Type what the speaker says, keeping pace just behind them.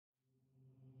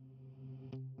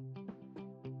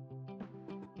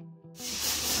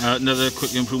Another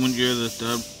quick improvement here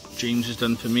that James has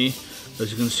done for me.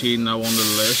 As you can see now on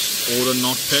the list, order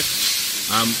not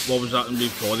picked. What was happening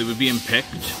before? They were being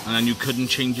picked and then you couldn't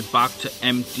change it back to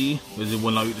empty, because it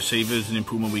wouldn't allow you to save it. As an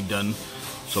improvement we've done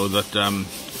so that the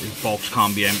box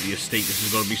can't be empty. A status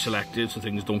has got to be selected so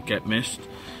things don't get missed.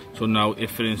 So now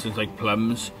if for instance like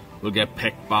plums, we'll get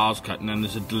picked bars cut and then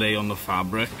there's a delay on the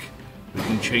fabric, we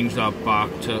can change that back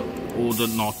to order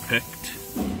not picked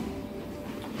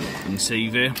and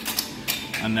save it,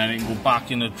 and then it can go back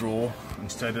in the drawer.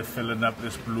 Instead of filling up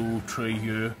this blue tray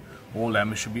here, all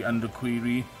them should be under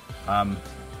query.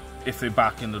 If they're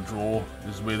back in the drawer,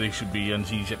 this is where they should be, and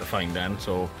it's easier to find then.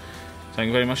 So thank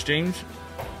you very much, James.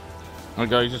 Alright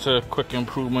guys, it's a quick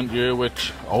improvement here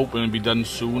which I hope will be done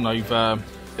soon. I've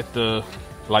hit the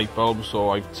light bulb,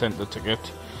 so I've sent the ticket.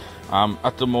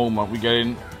 At the moment we're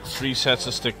getting 3 sets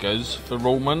of stickers for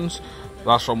Romans.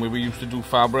 That's from where we used to do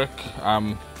fabric,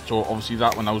 so obviously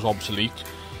that one now is obsolete,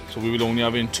 so we will only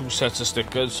have in 2 sets of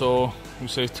stickers, so we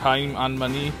save time and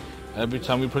money every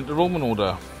time we print a Roman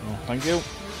order. So, thank you.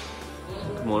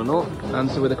 Good morning all.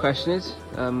 So where the question is,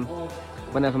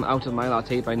 whenever I'm out of Mylar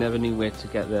tape I never knew where to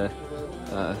get the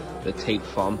tape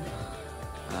from,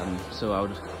 so I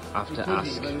would have to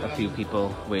ask a few people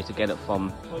where to get it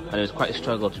from, and it was quite a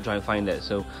struggle to try and find it.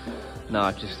 So now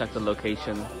I've just stuck the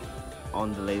location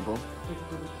on the label,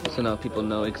 so now people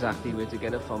know exactly where to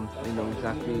get it from. They know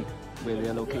exactly where they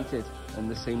are located, and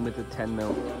the same with the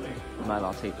 10mm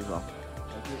Mylar tape as well.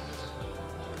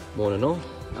 Morning all.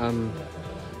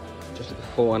 Just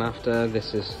before and after,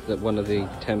 this is one of the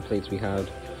templates we had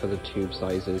for the tube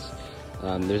sizes.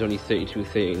 There's only 32,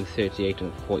 38, 38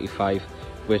 and 45,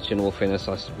 which in all fairness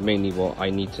that's mainly what I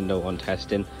need to know on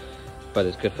testing, but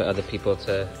it's good for other people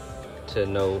to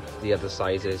know the other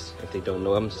sizes if they don't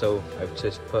know them. So I've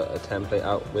just put a template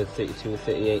out with 32,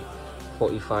 38,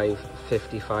 45,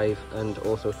 55 and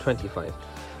also 25.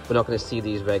 We're not going to see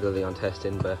these regularly on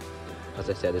testing, but as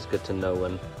I said, it's good to know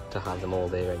and to have them all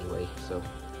there anyway. So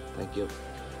thank you.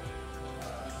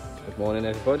 Good morning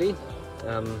everybody.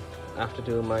 After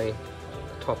doing my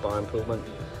top bar improvement,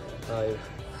 I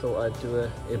thought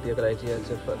it'd be a good idea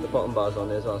to put the bottom bars on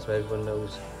there as well, so everyone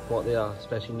knows what they are,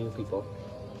 especially new people.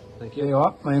 Thank you. There you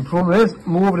are. My improvement is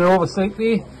moving it over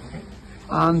slightly,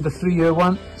 and the 3-year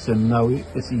one, so now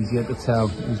it's easier to tell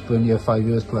who's been here 5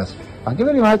 years plus. Thank you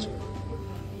very much.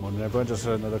 Morning everyone, just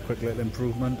another quick little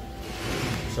improvement.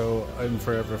 So I'm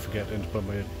forever forgetting to put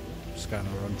my scanner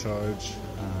on charge,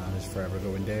 and it's forever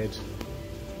going dead.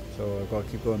 So I've got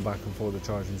to keep going back and forth the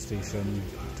charging station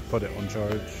to put it on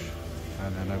charge,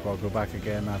 and then I've got to go back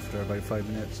again after about 5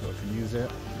 minutes so I can use it.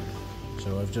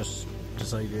 So I've just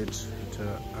decided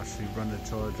to actually run the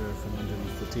charger from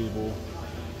underneath the table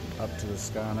up to the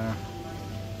scanner,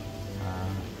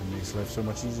 and it makes life so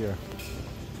much easier.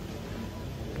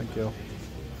 Thank you.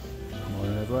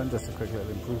 Morning everyone, just a quick little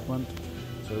improvement.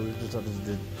 So we've just had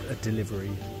a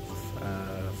delivery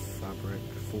of fabric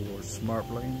for smart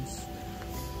blinds,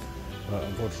 but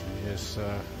unfortunately it's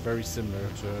very similar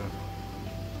to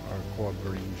our quad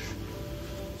range.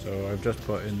 So I've just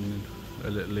put in a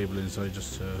little label inside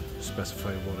just to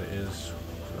specify what it is.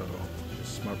 So this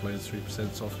smart blinds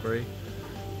 3% soft grey.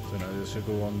 So now this should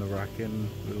go on the racking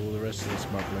with all the rest of the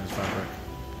smart blinds fabric.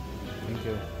 Thank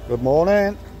you. Good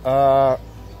morning.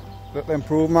 Little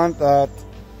improvement that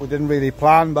we didn't really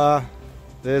plan, but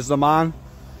there's the man.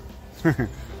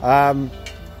 I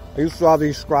used to have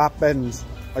these scrap bins.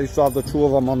 I used to have the 2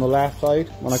 of them on the left side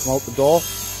when I come out the door.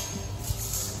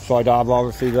 So I'd have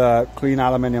obviously the clean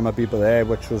aluminium would be there,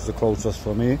 which was the closest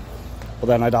for me. But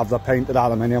then I'd have the painted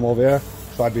aluminium over here.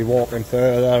 So I'd be walking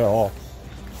further or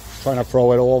trying to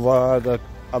throw it over the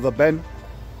other bin.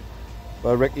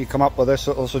 But Ricky come up with this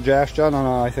little suggestion, and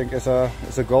I think it's a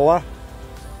goer.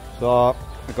 So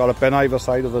I've got a bin either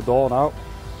side of the door now.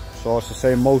 So it's the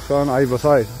same motion either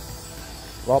side.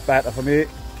 A lot better for me.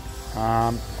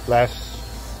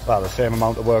 Less, well, the same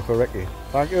amount of work for Ricky.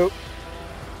 Thank you.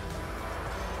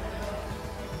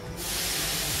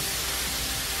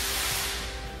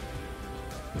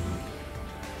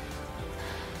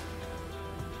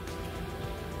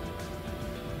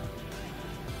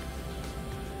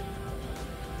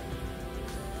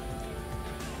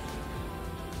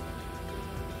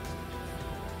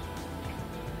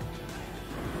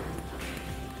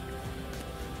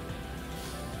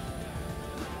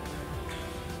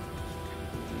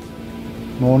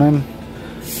 Morning.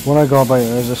 What I got by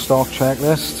here is a stock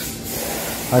checklist.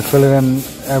 I fill it in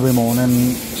every morning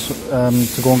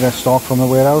to go and get stock from the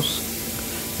warehouse.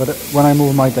 But when I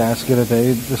moved my desk the other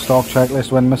day, the stock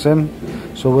checklist went missing.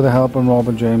 So with the help of Rob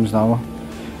and James now,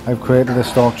 I've created a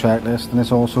stock checklist, and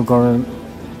it's also got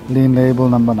lean label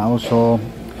number now, so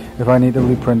if I need to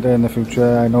reprint it in the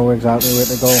future, I know exactly where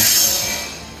to go.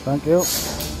 Thank you.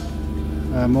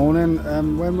 Morning.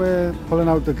 When we're pulling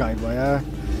out the guide wire,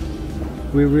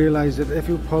 we realise that if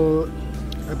you pull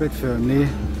a bit firmly,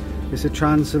 there's a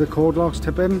chance of the cord locks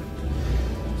tipping.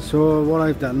 So what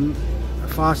I've done, I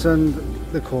fastened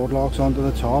the cord locks onto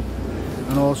the top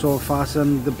and also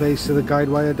fastened the base of the guide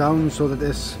wire down so that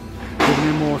this gives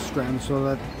me more strength, so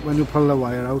that when you pull the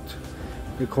wire out,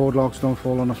 the cord locks don't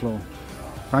fall on the floor.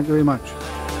 Thank you very much.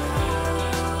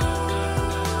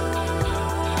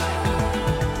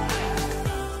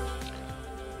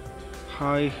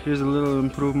 Hi, here's a little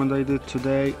improvement I did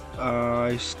today.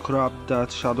 I scrapped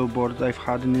that shadow board I've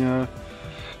had in here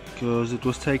because it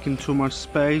was taking too much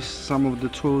space. Some of the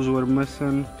tools were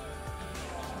missing,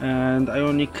 and I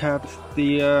only kept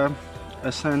the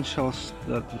essentials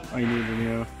that I need in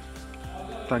here.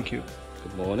 Thank you.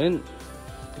 Good morning.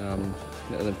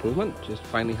 Little improvement, just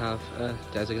finally have a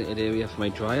designated area for my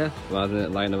dryer rather than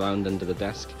it lying around under the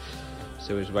desk,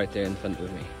 so it's right there in front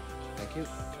of me. Thank you.